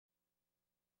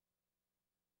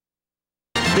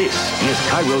This is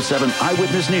KIRO 7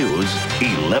 Eyewitness News,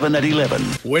 11 at 11.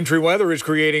 Wintry weather is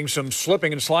creating some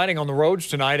slipping and sliding on the roads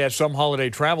tonight as some holiday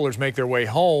travelers make their way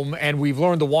home. And we've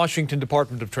learned the Washington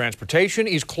Department of Transportation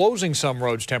is closing some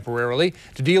roads temporarily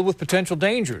to deal with potential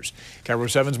dangers. KIRO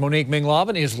 7's Monique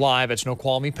Minglavin is live at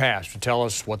Snoqualmie Pass to tell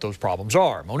us what those problems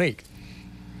are. Monique.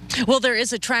 Well, there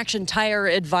is a traction tire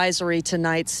advisory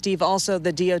tonight, Steve. Also,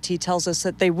 the DOT tells us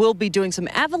that they will be doing some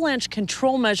avalanche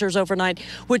control measures overnight,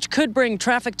 which could bring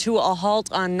traffic to a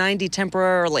halt on 90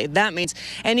 temporarily. That means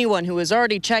anyone who has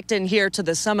already checked in here to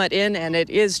the Summit Inn, and it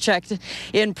is checked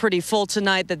in pretty full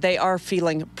tonight, that they are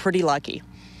feeling pretty lucky.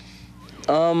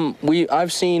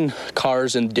 I've seen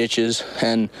cars in ditches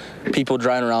and people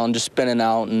driving around just spinning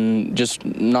out, and just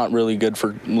not really good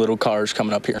for little cars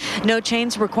coming up here. No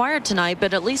chains required tonight,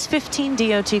 but at least 15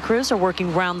 DOT crews are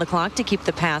working round the clock to keep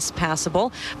the pass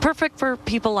passable. Perfect for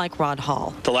people like Rod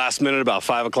Hall. The last minute, about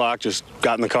 5 o'clock, just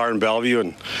got in the car in Bellevue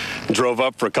and drove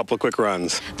up for a couple of quick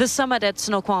runs. The Summit at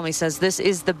Snoqualmie says this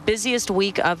is the busiest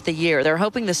week of the year. They're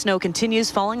hoping the snow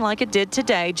continues falling like it did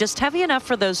today, just heavy enough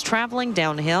for those traveling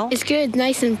downhill. It's good,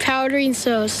 nice and powdery and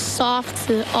so soft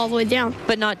all the way down.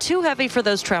 But not too heavy for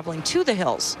those traveling to the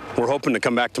hills. We're hoping to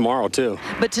come back tomorrow, too.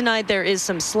 But tonight there is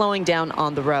some slowing down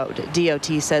on the road. DOT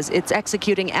says it's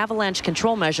executing avalanche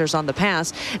control measures on the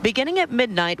pass beginning at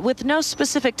midnight with no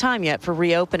specific time yet for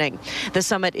reopening. The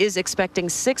Summit is expecting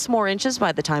 6 more inches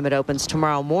by the time it opens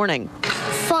tomorrow morning.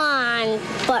 Fun,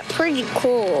 but pretty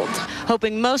cold.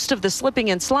 Hoping most of the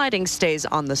slipping and sliding stays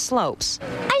on the slopes.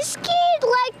 I skied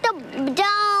like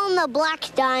down the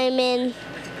Black Diamond.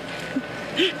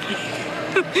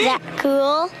 That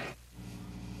cool?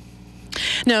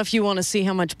 Now, if you want to see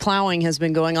how much plowing has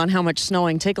been going on, how much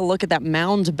snowing, take a look at that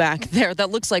mound back there. That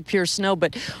looks like pure snow,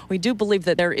 but we do believe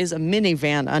that there is a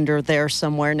minivan under there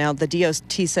somewhere. Now, the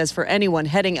DOT says for anyone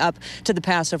heading up to the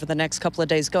pass over the next couple of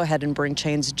days, go ahead and bring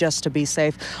chains just to be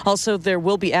safe. Also, there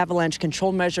will be avalanche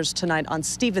control measures tonight on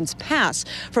Stevens Pass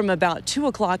from about 2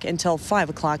 o'clock until 5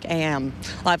 o'clock a.m.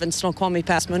 Live in Snoqualmie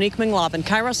Pass, Monique Minglavin,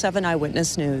 KIRO 7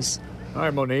 Eyewitness News. All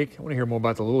right, Monique, I want to hear more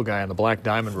about the little guy on the Black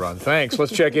Diamond run. Thanks.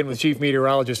 Let's check in with Chief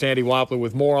Meteorologist Andy Wappler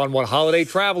with more on what holiday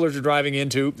travelers are driving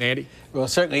into. Andy? Well,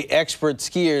 certainly expert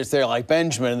skiers there like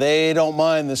Benjamin, they don't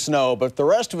mind the snow, but the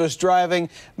rest of us driving,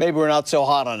 maybe we're not so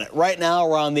hot on it. Right now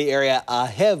around the area, a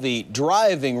heavy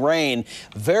driving rain,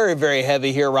 very, very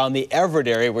heavy here around the Everett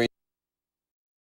area where